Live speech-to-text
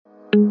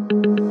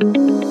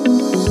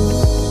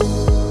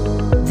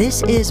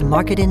This is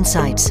Market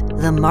Insights,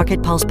 the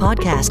Market Pulse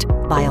podcast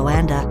by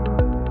Oanda.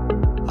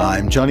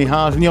 I'm Johnny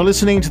Hart, and you're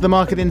listening to the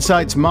Market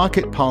Insights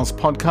Market Pulse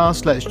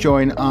podcast. Let's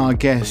join our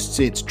guests.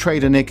 It's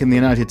Trader Nick in the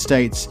United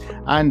States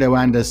and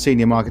Oanda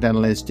Senior Market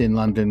Analyst in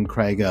London,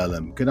 Craig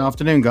Erlam. Good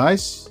afternoon,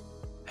 guys.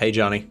 Hey,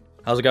 Johnny.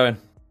 How's it going?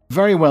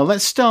 Very well.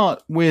 Let's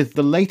start with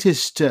the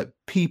latest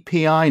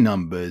PPI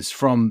numbers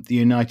from the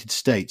United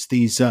States,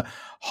 these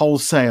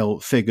wholesale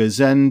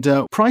figures. And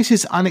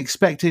prices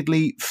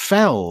unexpectedly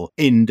fell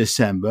in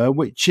December,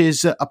 which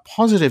is a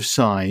positive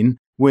sign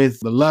with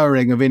the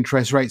lowering of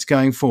interest rates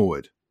going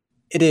forward.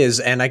 It is.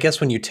 And I guess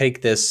when you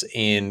take this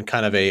in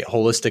kind of a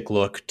holistic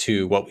look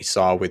to what we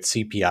saw with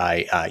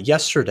CPI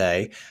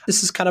yesterday,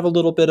 this is kind of a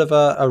little bit of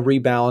a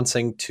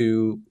rebalancing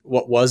to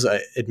what was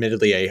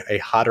admittedly a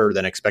hotter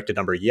than expected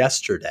number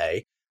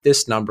yesterday.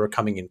 This number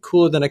coming in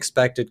cooler than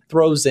expected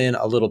throws in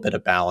a little bit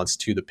of balance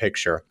to the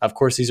picture. Of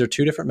course, these are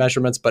two different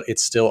measurements, but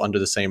it's still under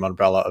the same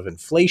umbrella of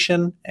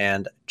inflation.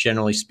 And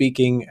generally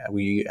speaking,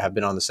 we have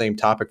been on the same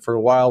topic for a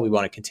while. We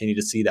want to continue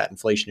to see that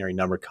inflationary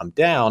number come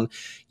down.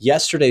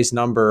 Yesterday's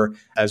number,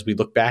 as we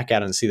look back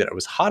at it and see that it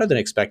was hotter than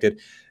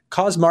expected,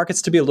 caused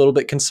markets to be a little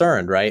bit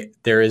concerned, right?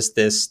 There is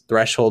this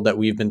threshold that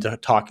we've been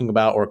talking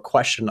about, or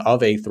question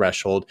of a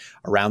threshold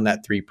around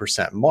that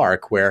 3%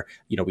 mark where,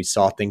 we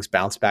saw things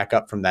bounce back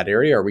up from that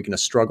area. Are we going to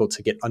struggle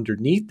to get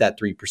underneath that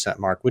 3%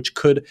 mark, which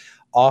could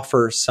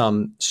offer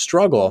some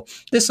struggle?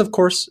 This, of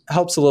course,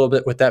 helps a little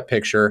bit with that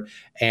picture.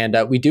 And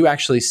we do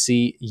actually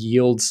see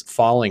yields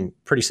falling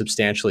pretty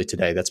substantially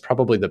today. That's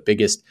probably the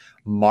biggest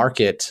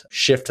market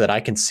shift that I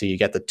can see. You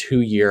get the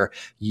 2-year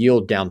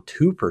yield down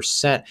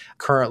 2%,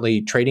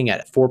 currently trading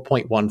at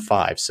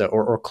 4.15, so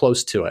or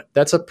close to it.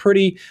 That's a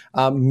pretty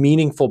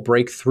meaningful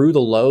break through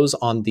the lows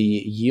on the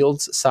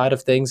yields side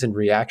of things in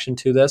reaction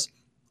to this.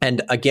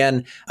 And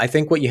again, I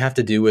think what you have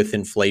to do with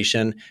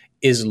inflation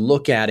is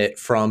look at it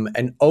from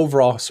an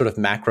overall sort of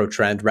macro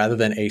trend rather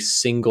than a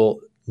single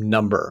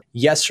number.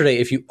 Yesterday,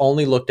 if you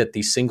only looked at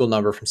the single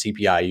number from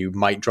CPI, you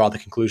might draw the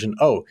conclusion,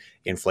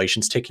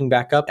 inflation's ticking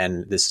back up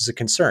and this is a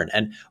concern.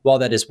 And while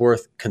that is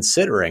worth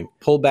considering,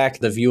 pull back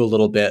the view a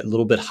little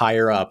bit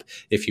higher up,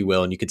 if you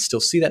will, and you can still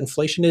see that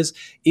inflation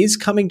is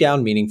coming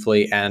down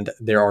meaningfully, and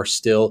there are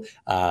still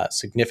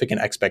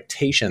significant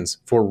expectations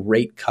for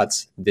rate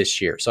cuts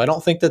this year. So I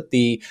don't think that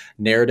the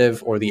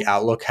narrative or the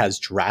outlook has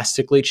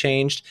drastically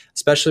changed,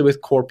 especially with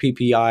core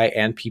PPI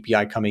and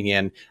PPI coming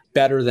in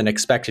better than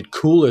expected,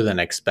 cooler than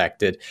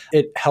expected.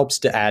 It helps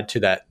to add to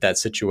that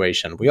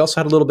situation. We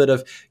also had a little bit of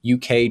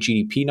UK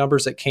GDP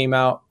numbers that came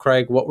out.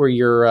 Craig, what were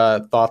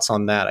your thoughts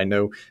on that? I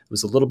know it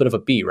was a little bit of a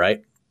beat,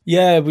 right?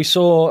 Yeah, we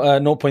saw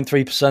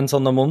 0.3%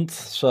 on the month.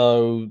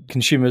 So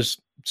consumers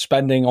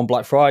spending on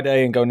Black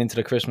Friday and going into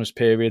the Christmas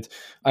period.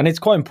 And it's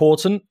quite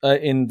important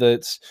in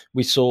that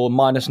we saw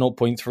minus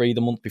 0.3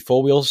 the month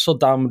before. We also saw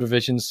downward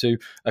revisions to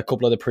a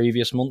couple of the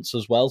previous months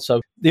as well.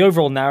 So the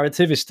overall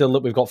narrative is still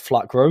that we've got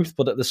flat growth,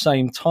 but at the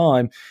same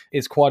time,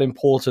 it's quite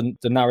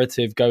important. The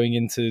narrative going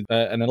into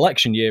an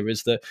election year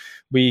is that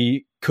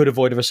we could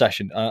avoid a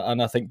recession.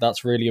 And I think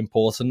that's really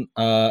important,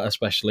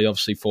 especially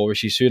obviously for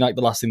Rishi Sunak.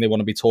 The last thing they want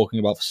to be talking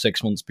about for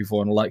 6 months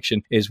before an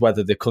election is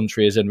whether the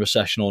country is in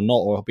recession or not,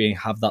 or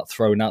have that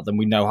thrown at them.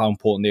 We know how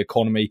important the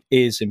economy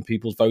is in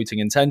people's voting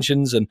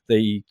intentions, and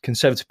the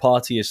Conservative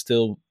Party is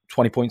still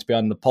 20 points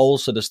behind the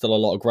polls, so there's still a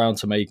lot of ground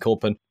to make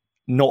up. And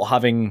not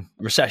having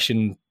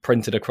recession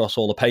printed across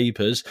all the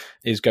papers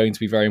is going to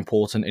be very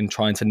important in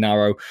trying to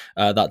narrow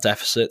that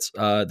deficit.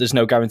 There's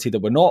no guarantee that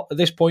we're not at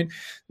this point.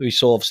 We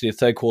saw obviously the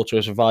third quarter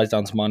is revised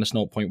down to minus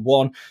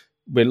 0.1.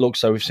 It looks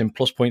so we've seen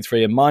plus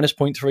 0.3 and minus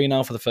 0.3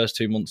 now for the first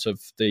 2 months of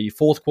the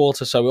fourth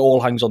quarter. So it all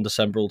hangs on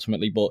December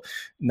ultimately, but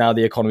now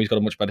the economy's got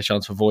a much better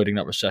chance of avoiding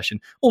that recession.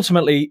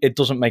 Ultimately, it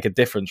doesn't make a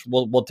difference.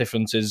 What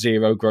difference is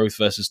zero growth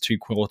versus 2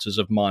 quarters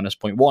of minus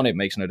 0.1? It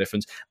makes no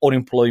difference.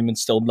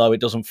 Unemployment's still low.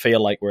 It doesn't feel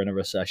like we're in a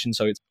recession.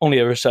 So it's only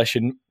a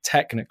recession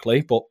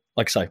technically, but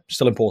like I say,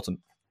 still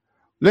important.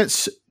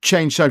 Let's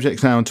change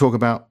subjects now and talk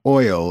about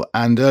oil.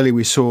 And earlier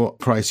we saw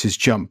prices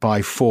jump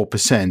by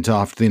 4%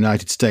 after the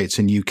United States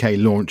and UK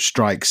launched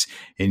strikes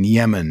in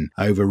Yemen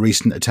over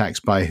recent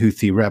attacks by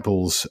Houthi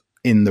rebels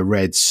in the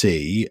Red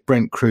Sea.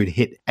 Brent crude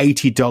hit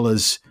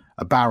 $80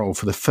 a barrel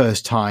for the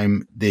first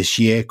time this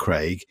year,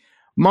 Craig.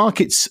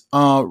 Markets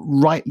are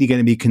rightly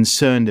going to be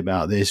concerned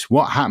about this.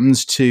 What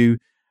happens to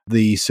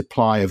the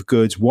supply of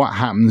goods? What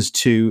happens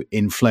to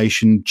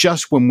inflation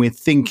just when we're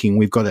thinking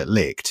we've got it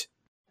licked?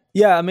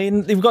 Yeah, I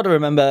mean, you've got to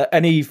remember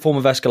any form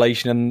of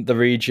escalation in the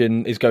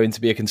region is going to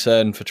be a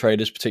concern for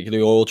traders,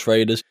 particularly oil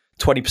traders.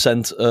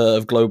 20%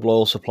 of global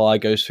oil supply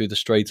goes through the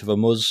Strait of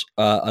Hormuz,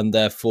 and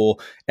therefore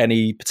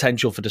any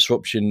potential for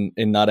disruption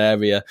in that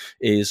area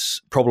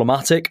is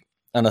problematic.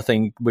 And I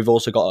think we've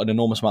also got an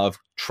enormous amount of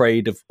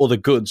trade of other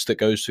goods that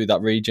goes through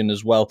that region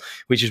as well,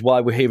 which is why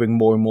we're hearing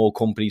more and more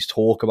companies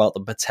talk about the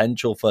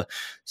potential for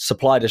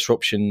supply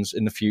disruptions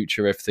in the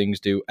future if things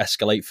do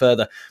escalate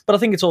further. But I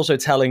think it's also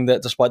telling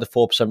that despite the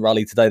 4%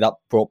 rally today, that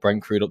brought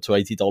Brent crude up to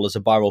 $80 a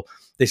barrel.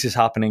 This is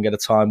happening at a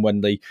time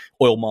when the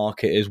oil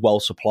market is well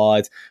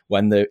supplied,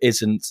 when there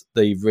isn't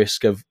the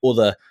risk of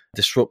other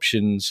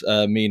disruptions,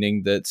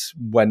 meaning that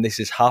when this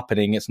is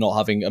happening, it's not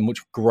having a much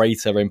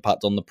greater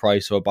impact on the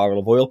price of a barrel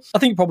of oil. I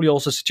think it probably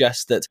also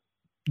suggests that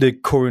the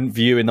current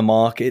view in the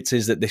markets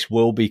is that this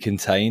will be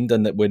contained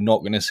and that we're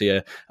not going to see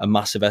a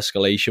massive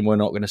escalation. We're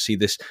not going to see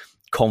this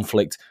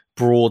conflict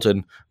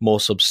broaden more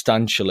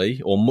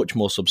substantially or much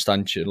more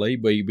substantially.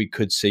 We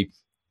could see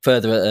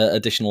further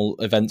additional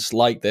events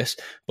like this.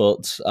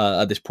 But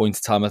at this point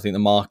in time, I think the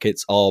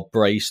markets are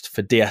braced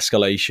for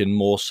de-escalation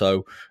more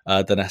so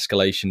than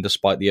escalation,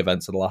 despite the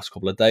events of the last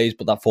couple of days.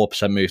 But that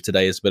 4% move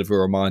today is a bit of a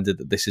reminder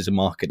that this is a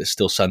market that's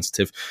still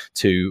sensitive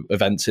to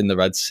events in the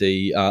Red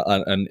Sea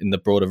and in the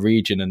broader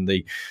region and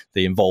the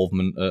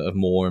involvement of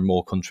more and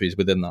more countries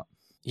within that.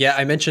 Yeah,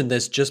 I mentioned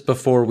this just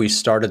before we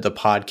started the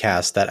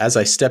podcast that as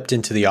I stepped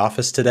into the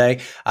office today,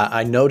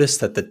 I noticed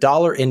that the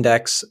dollar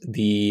index,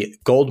 the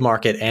gold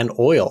market, and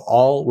oil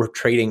all were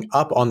trading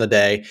up on the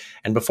day.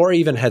 And before I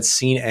even had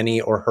seen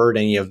any or heard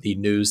any of the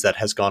news that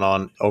has gone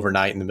on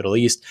overnight in the Middle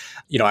East,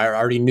 I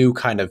already knew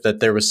kind of that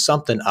there was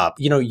something up.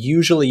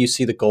 Usually you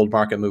see the gold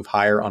market move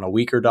higher on a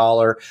weaker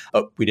dollar,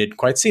 but we didn't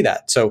quite see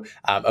that. So,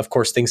 of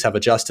course, things have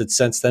adjusted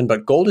since then,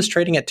 but gold is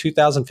trading at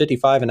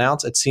 $2,055 an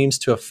ounce. It seems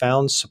to have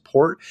found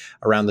support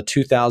around the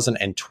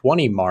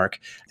 2020 mark.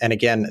 And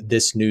again,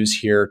 this news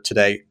here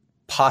today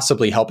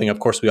possibly helping. Of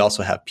course, we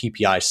also have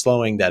PPI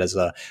slowing. That is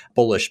a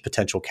bullish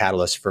potential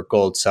catalyst for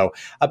gold. So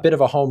a bit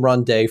of a home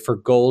run day for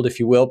gold, if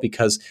you will,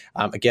 because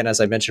again, as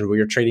I mentioned,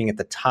 we are trading at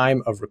the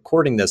time of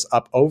recording this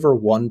up over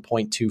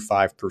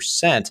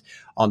 1.25%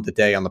 on the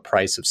day on the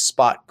price of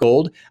spot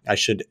gold. I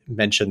should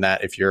mention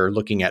that if you're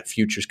looking at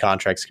futures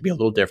contracts, it can be a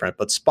little different,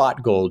 but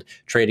spot gold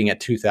trading at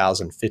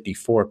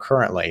 $2,054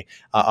 currently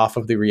off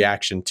of the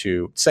reaction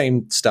to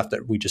same stuff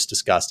that we just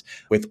discussed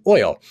with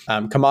oil.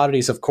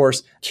 Commodities, of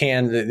course,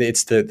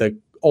 it's the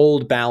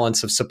old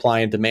balance of supply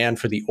and demand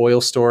for the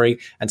oil story,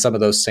 and some of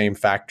those same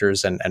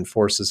factors and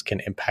forces can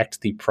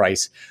impact the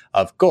price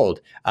of gold.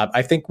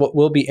 I think what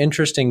will be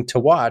interesting to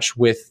watch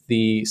with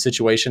the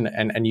situation,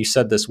 and you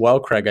said this well,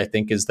 Craig, I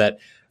think, is that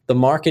the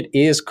market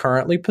is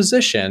currently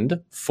positioned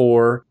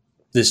for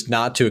this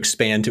not to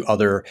expand to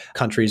other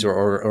countries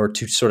or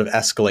to sort of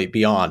escalate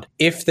beyond.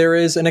 If there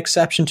is an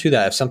exception to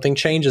that, if something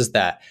changes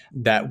that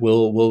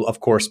will of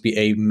course be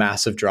a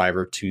massive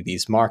driver to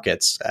these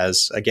markets,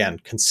 as again,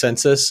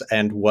 consensus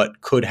and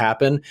what could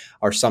happen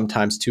are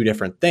sometimes two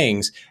different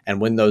things.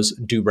 And when those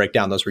do break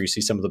down, those are where you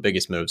see some of the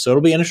biggest moves. So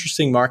it'll be an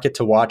interesting market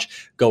to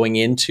watch going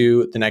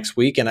into the next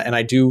week. And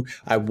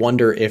I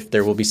wonder if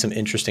there will be some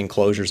interesting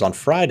closures on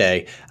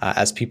Friday,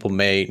 as people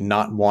may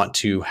not want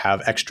to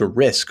have extra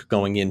risk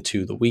going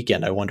into the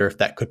weekend. I wonder if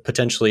that could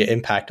potentially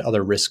impact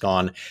other risk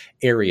on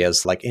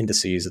areas like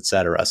indices, et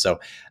cetera.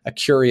 So a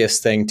curious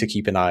thing to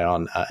keep an eye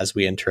on as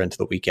we enter into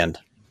the weekend.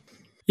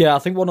 Yeah, I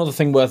think one other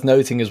thing worth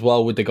noting as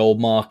well with the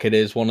gold market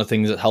is one of the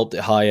things that helped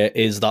it higher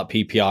is that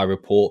PPI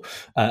report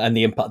and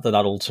the impact that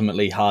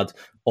ultimately had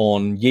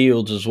on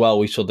yields as well.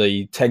 We saw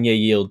the 10-year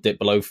yield dip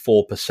below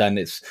 4%.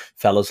 It's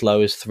fell as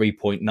low as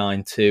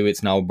 3.92.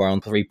 It's now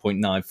around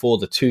 3.94.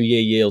 The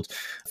 2-year yield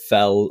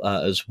fell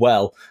as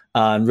well.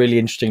 And really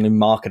interestingly,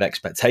 market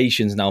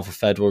expectations now for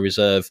Federal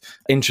Reserve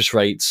interest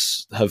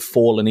rates have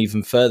fallen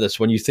even further. So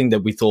when you think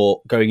that we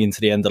thought going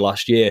into the end of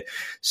last year,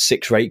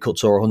 6 rate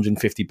cuts or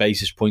 150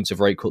 basis points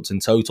of rate cuts in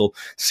total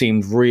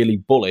seemed really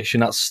bullish,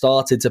 and that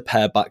started to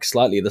pare back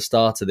slightly at the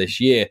start of this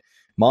year.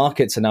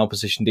 Markets are now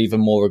positioned even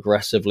more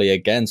aggressively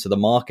again. So the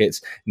markets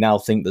now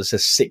think there's a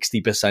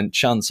 60%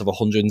 chance of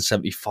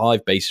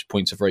 175 basis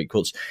points of rate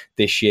cuts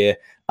this year,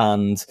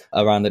 and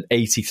around an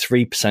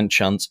 83%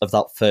 chance of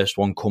that first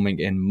one coming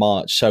in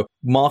March. So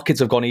markets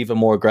have gone even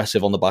more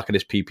aggressive on the back of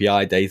this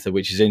PPI data,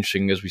 which is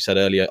interesting, as we said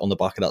earlier, on the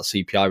back of that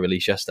CPI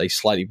release yesterday,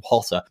 slightly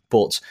hotter.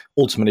 But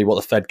ultimately what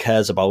the Fed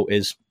cares about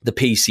is the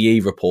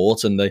PCE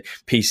report, and the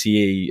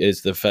PCE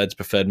is the Fed's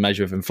preferred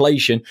measure of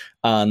inflation,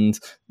 and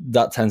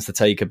that tends to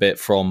take a bit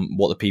from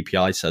what the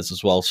PPI says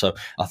as well. So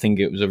I think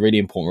it was a really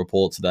important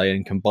report today,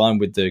 and combined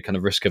with the kind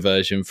of risk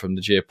aversion from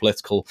the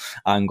geopolitical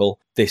angle,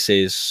 this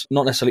is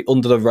not necessarily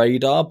under the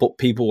radar, but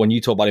people, when you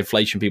talk about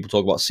inflation, people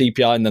talk about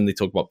CPI and then they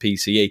talk about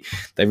PCE.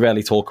 They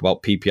rarely talk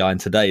about PPI, and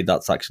today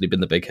that's actually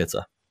been the big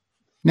hitter.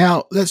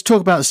 Now, let's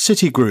talk about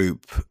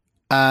Citigroup.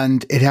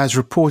 And it has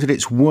reported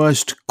its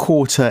worst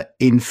quarter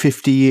in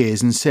 50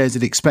 years and says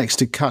it expects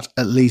to cut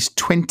at least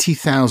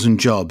 20,000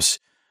 jobs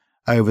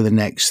over the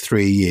next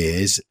 3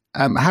 years.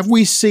 Have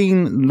we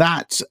seen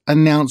that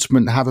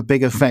announcement have a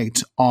big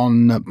effect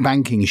on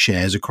banking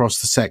shares across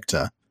the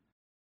sector?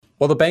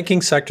 Well, the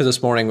banking sector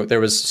this morning,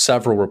 there was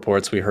several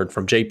reports. We heard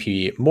from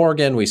JP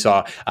Morgan. We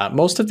saw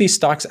most of these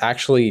stocks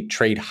actually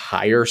trade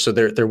higher. So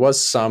there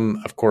was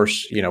some, of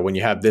course, when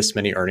you have this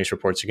many earnings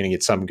reports, you're going to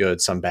get some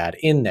good, some bad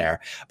in there.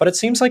 But it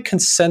seems like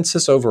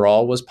consensus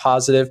overall was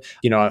positive.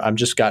 I'm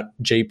just got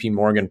JP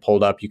Morgan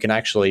pulled up. You can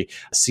actually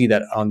see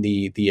that on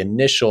the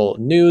initial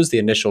news, the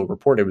initial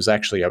report, it was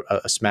actually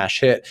a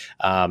smash hit.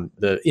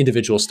 The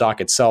individual stock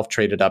itself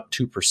traded up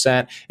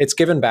 2%. It's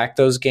given back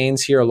those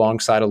gains here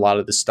alongside a lot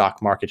of the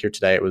stock market here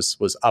today. It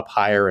was up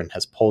higher and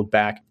has pulled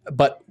back.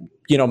 But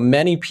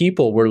many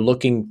people were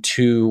looking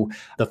to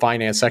the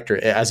finance sector,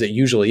 as it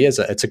usually is.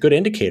 It's a good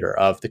indicator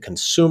of the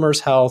consumer's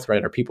health,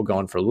 right? Are people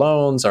going for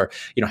loans? Or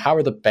how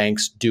are the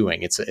banks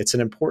doing? It's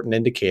an important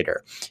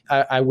indicator.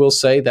 I will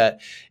say that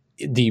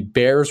the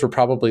bears were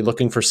probably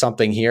looking for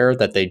something here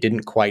that they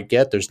didn't quite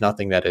get. There's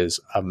nothing that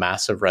is a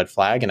massive red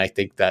flag. And I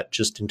think that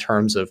just in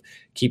terms of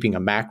keeping a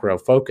macro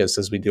focus,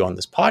 as we do on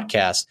this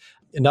podcast,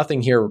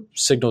 nothing here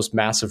signals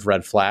massive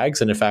red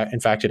flags. And in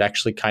fact, it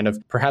actually kind of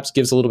perhaps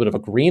gives a little bit of a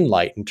green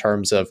light in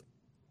terms of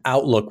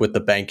outlook with the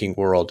banking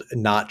world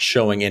not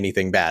showing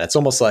anything bad. It's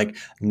almost like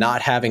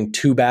not having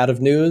too bad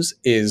of news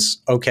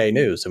is okay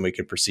news, and we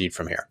could proceed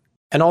from here.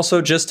 And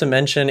also, just to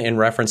mention, in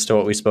reference to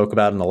what we spoke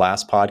about in the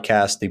last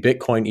podcast, the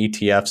Bitcoin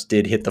ETFs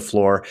did hit the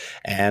floor.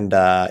 And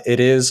it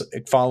is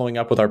following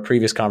up with our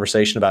previous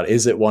conversation about,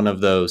 is it one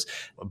of those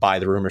buy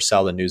the rumor,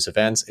 sell the news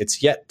events?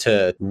 It's yet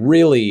to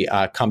really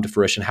come to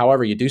fruition.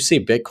 However, you do see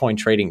Bitcoin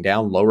trading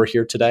down lower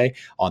here today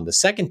on the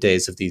second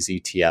days of these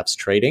ETFs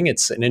trading.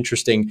 It's an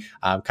interesting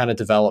kind of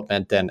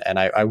development. And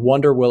I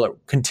wonder, will it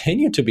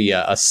continue to be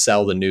a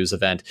sell the news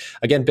event?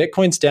 Again,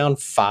 Bitcoin's down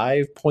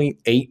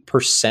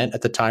 5.8%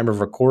 at the time of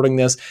recording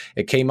this.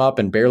 It came up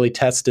and barely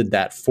tested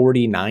that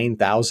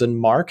 49,000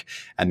 mark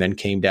and then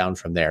came down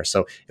from there.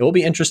 So it will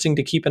be interesting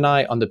to keep an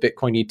eye on the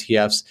Bitcoin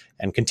ETFs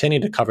and continue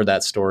to cover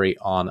that story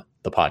on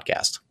the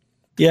podcast.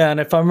 Yeah, and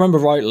if I remember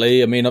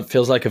rightly, it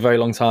feels like a very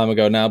long time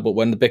ago now, but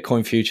when the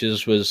Bitcoin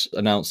futures was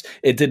announced,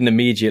 it didn't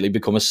immediately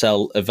become a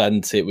sell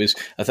event. It was,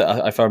 if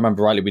I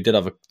remember rightly, we did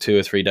have 2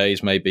 or 3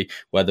 days maybe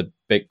where the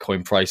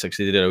Bitcoin price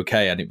actually did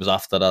okay, and it was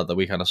after that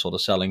we kind of saw the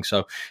selling.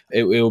 So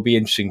it will be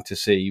interesting to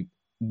see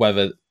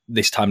whether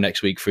this time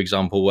next week, for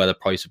example, where the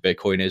price of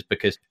Bitcoin is,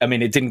 because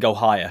it didn't go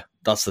higher.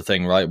 That's the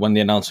thing, right? When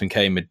the announcement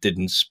came, it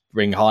didn't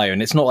spring higher.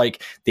 And it's not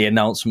like the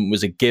announcement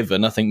was a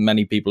given. I think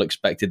many people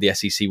expected the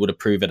SEC would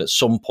approve it at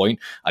some point,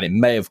 and it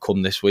may have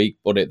come this week,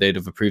 but they'd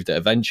have approved it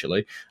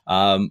eventually.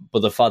 But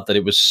the fact that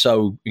it was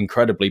so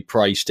incredibly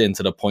priced in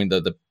to the point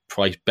that the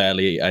price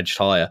barely edged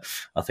higher,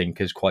 I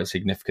think is quite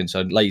significant.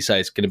 So like you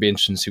say, it's going to be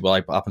interesting to see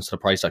what happens to the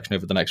price action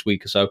over the next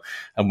week or so,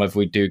 and whether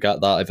we do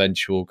get that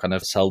eventual kind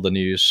of sell the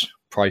news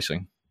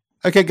pricing.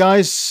 Okay,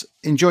 guys,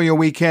 enjoy your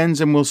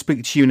weekends and we'll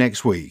speak to you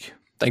next week.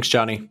 Thanks,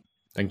 Johnny.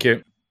 Thank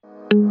you.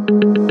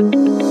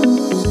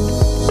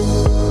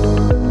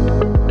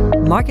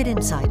 Market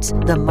Insights,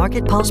 the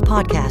Market Pulse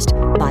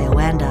podcast by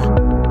Oanda.